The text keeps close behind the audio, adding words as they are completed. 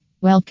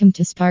Welcome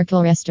to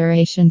Sparkle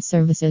Restoration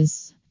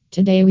Services.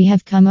 Today we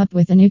have come up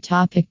with a new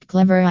topic: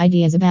 clever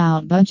ideas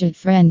about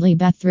budget-friendly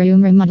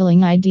bathroom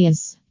remodeling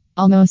ideas.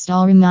 Almost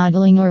all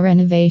remodeling or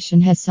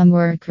renovation has some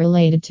work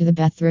related to the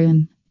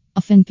bathroom.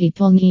 Often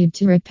people need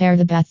to repair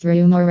the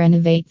bathroom or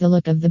renovate the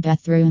look of the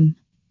bathroom.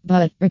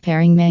 But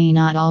repairing may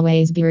not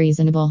always be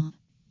reasonable.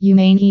 You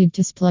may need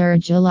to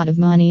splurge a lot of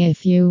money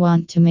if you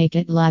want to make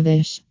it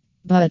lavish.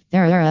 But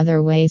there are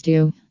other ways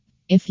too.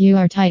 If you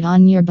are tight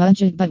on your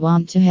budget but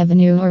want to have a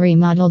new or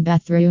remodeled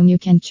bathroom, you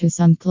can choose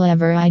some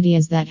clever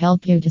ideas that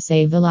help you to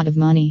save a lot of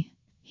money.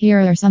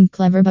 Here are some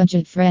clever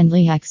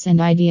budget-friendly hacks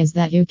and ideas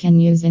that you can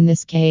use in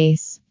this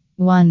case.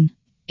 1.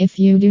 If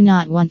you do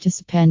not want to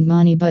spend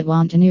money but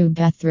want a new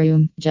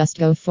bathroom, just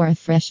go for a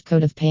fresh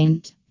coat of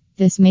paint.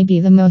 This may be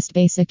the most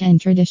basic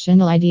and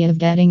traditional idea of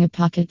getting a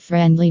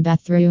pocket-friendly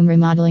bathroom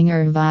remodeling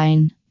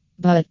Irvine.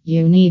 But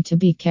you need to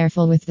be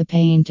careful with the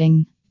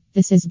painting.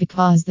 This is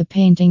because the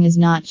painting is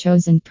not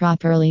chosen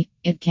properly.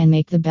 It can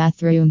make the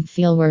bathroom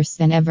feel worse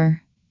than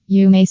ever.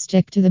 You may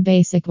stick to the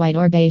basic white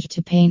or beige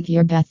to paint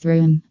your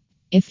bathroom.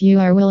 If you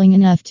are willing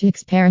enough to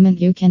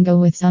experiment, you can go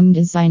with some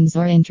designs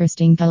or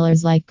interesting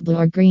colors like blue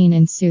or green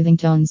in soothing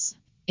tones.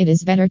 It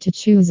is better to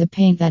choose a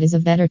paint that is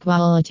of better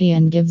quality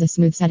and gives a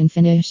smooth satin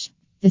finish.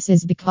 This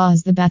is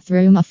because the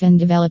bathroom often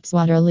develops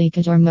water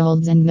leakage or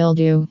molds and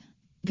mildew.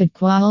 Good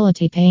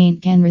quality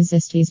paint can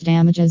resist these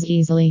damages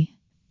easily.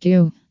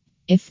 2.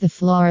 If the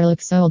floor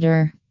looks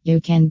older,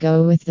 you can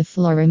go with the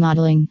floor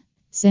remodeling.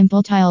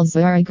 Simple tiles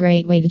are a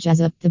great way to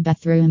jazz up the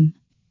bathroom.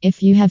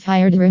 If you have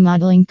hired a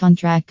remodeling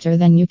contractor,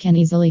 then you can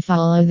easily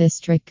follow this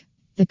trick.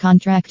 The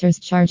contractors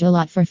charge a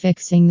lot for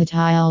fixing the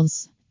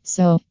tiles.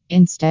 So,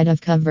 instead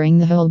of covering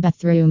the whole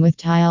bathroom with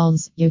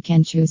tiles, you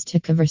can choose to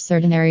cover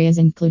certain areas,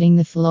 including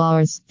the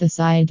floors, the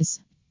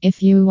sides.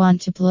 If you want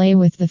to play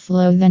with the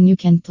flow, then you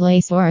can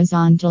place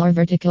horizontal or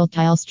vertical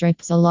tile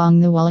strips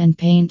along the wall and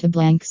paint a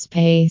blank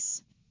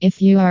space. If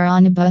you are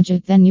on a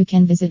budget, then you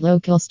can visit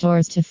local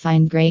stores to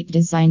find great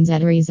designs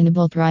at a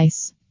reasonable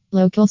price.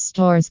 Local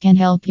stores can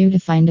help you to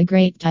find a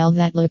great tile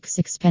that looks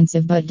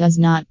expensive but does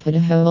not put a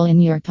hole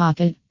in your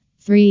pocket.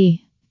 3.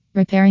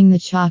 Repairing the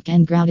chalk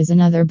and grout is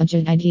another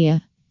budget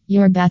idea.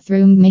 Your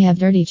bathroom may have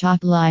dirty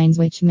chalk lines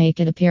which make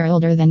it appear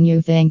older than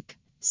you think.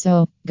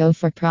 So, go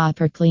for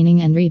proper cleaning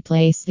and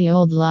replace the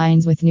old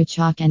lines with new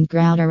chalk and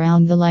grout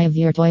around the line of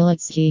your toilet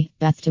seat,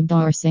 bathtub,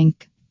 or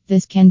sink.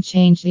 This can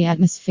change the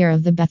atmosphere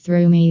of the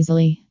bathroom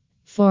easily.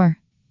 4.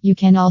 You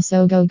can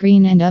also go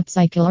green and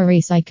upcycle or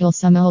recycle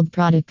some old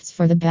products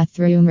for the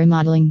bathroom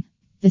remodeling.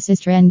 This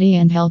is trendy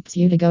and helps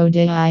you to go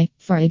DIY.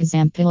 For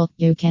example,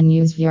 you can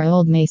use your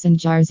old mason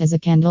jars as a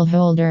candle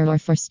holder or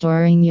for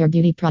storing your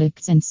beauty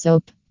products and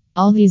soap.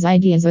 All these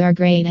ideas are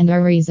great and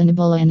are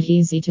reasonable and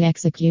easy to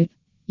execute.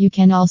 You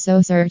can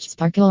also search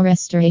Sparkle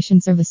Restoration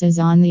Services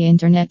on the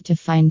internet to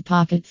find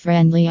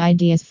pocket-friendly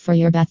ideas for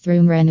your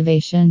bathroom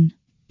renovation.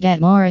 Get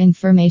more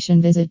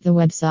information, visit the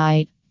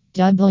website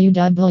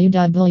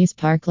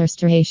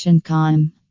www.sparklerestoration.com.